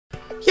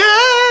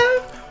Yeah!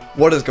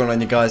 What is going on,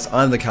 you guys?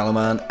 I'm the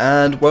Calaman,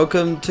 and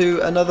welcome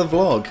to another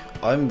vlog.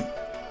 I'm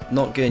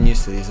not getting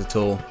used to these at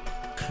all.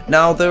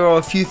 Now, there are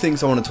a few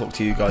things I want to talk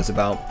to you guys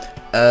about.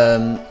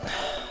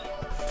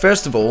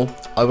 First of all,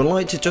 I would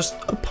like to just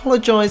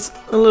apologise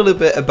a little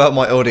bit about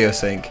my audio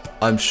sync.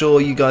 I'm sure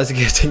you guys are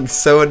getting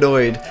so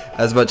annoyed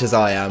as much as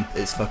I am.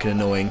 It's fucking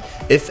annoying.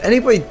 If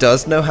anybody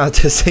does know how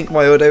to sync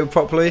my audio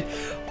properly,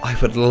 I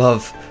would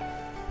love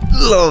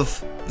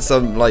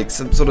some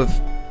sort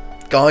of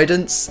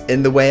guidance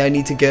in the way I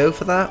need to go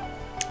for that.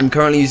 I'm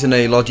currently using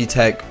a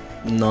Logitech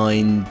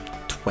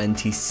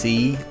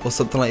 920C or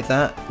something like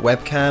that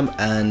webcam,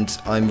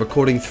 and I'm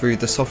recording through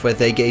the software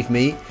they gave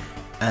me,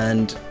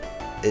 and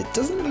it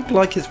doesn't look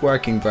like it's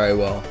working very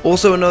well.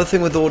 Also, another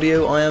thing with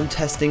audio, I am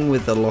testing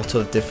with a lot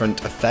of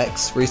different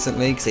effects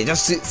recently because it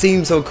just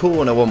seems so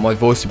cool and I want my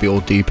voice to be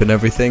all deep and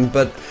everything,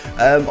 but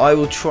I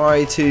will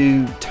try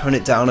to tone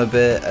it down a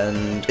bit,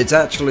 and it's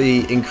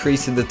actually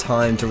increasing the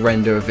time to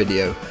render a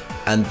video,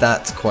 and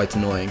that's quite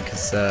annoying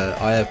because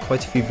I have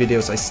quite a few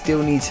videos I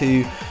still need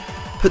to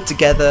put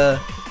together.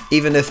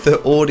 Even if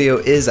the audio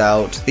is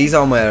out, these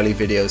are my early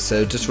videos,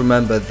 so just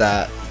remember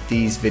that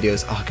these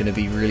videos are going to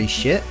be really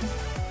shit,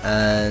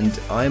 and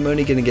I'm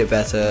only going to get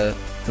better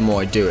the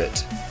more I do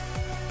it.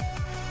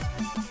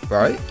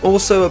 Right?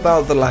 Also,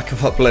 about the lack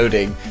of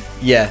uploading,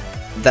 yeah,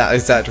 that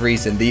exact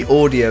reason. The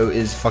audio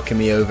is fucking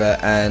me over,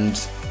 and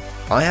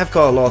I have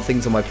got a lot of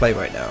things on my plate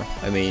right now.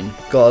 I mean,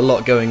 got a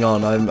lot going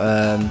on. I'm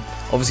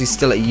obviously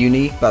still at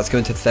uni, about to go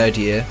into third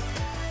year,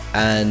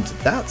 and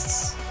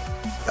that's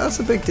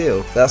a big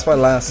deal. That's my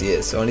last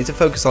year, so I need to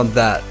focus on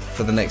that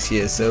for the next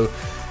year. So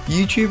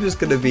YouTube is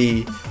going to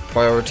be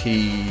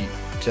priority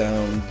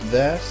down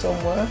there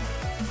somewhere.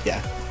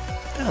 Yeah,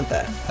 down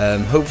there.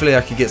 Hopefully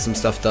I could get some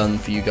stuff done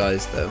for you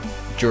guys though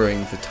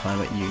during the time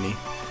at uni.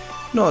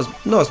 Not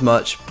as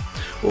much.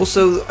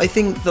 Also, I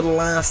think the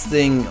last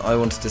thing I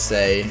wanted to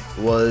say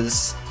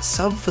was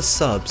sub for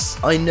subs.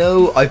 I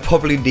know I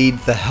probably need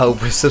the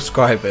help with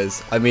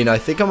subscribers. I mean, I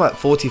think I'm at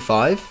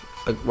 45.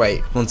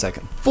 Wait, 1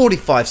 second.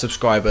 45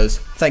 subscribers.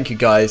 Thank you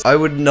guys. I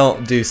would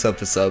not do sub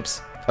for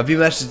subs. I've been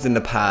messaged in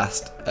the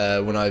past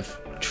when I've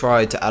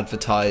tried to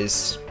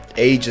advertise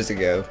ages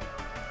ago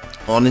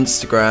on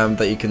Instagram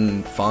that you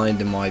can find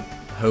in my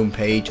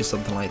homepage or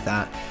something like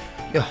that.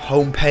 Your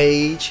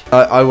homepage?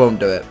 I won't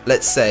do it.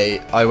 Let's say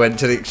I went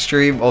to the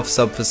extreme of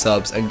sub for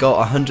subs and got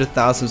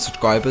 100,000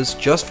 subscribers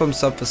just from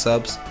sub for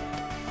subs.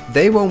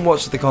 They won't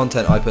watch the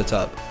content I put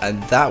up,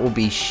 and that will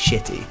be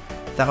shitty.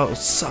 That will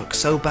suck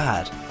so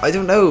bad. I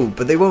don't know,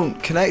 but they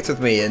won't connect with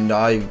me, and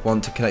I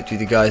want to connect with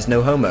you guys.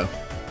 No homo.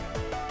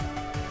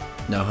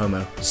 No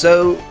homo.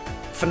 So,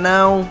 for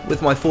now,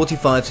 with my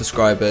 45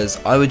 subscribers,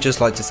 I would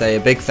just like to say a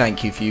big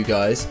thank you for you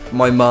guys.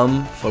 My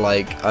mum, for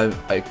I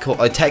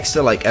text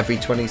her like every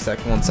 20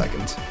 seconds. 1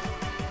 second.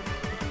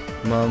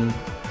 Mum,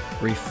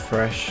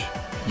 refresh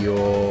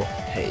your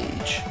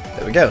page.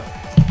 There we go.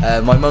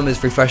 My mum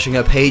is refreshing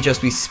her page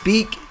as we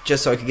speak,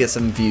 just so I can get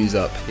some views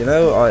up. You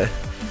know,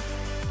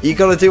 you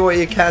gotta do what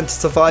you can to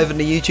survive in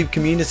the YouTube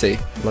community.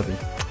 Love you.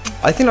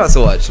 I think that's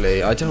all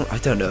actually. I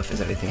don't know if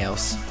there's anything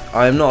else.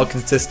 I am not a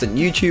consistent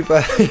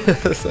YouTuber.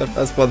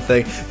 That's one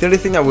thing. The only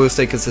thing that will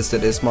stay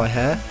consistent is my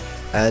hair,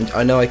 and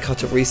I know I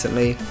cut it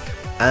recently,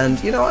 and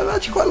you know, I'm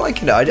actually quite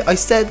liking it. I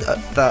said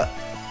that,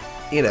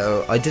 you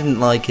know, I didn't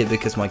like it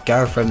because my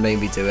girlfriend made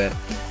me do it,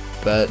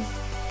 but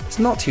it's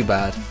not too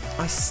bad.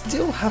 I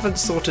still haven't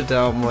sorted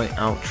out my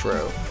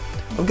outro.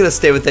 I'm gonna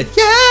stay with it.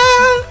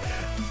 Yeah,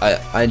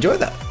 I enjoy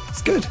that.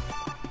 It's good.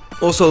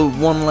 Also,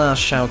 one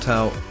last shout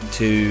out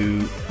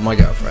to my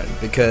girlfriend,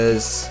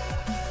 because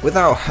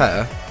without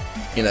her,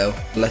 you know,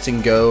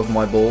 letting go of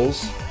my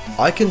balls,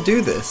 I can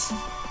do this.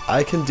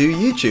 I can do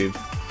YouTube,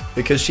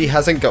 because she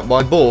hasn't got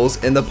my balls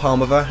in the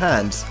palm of her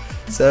hands.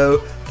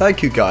 So,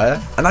 thank you,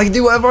 Gaia, and I can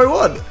do whatever I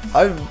want.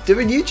 I'm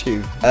doing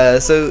YouTube.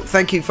 So,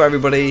 thank you for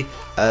everybody.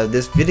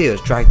 This video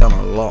has dragged on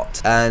a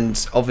lot,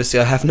 and obviously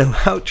I have no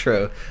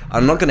outro.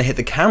 I'm not going to hit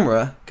the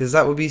camera, because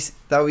that would be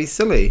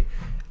silly.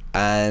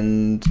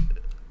 And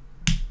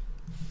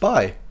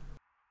bye.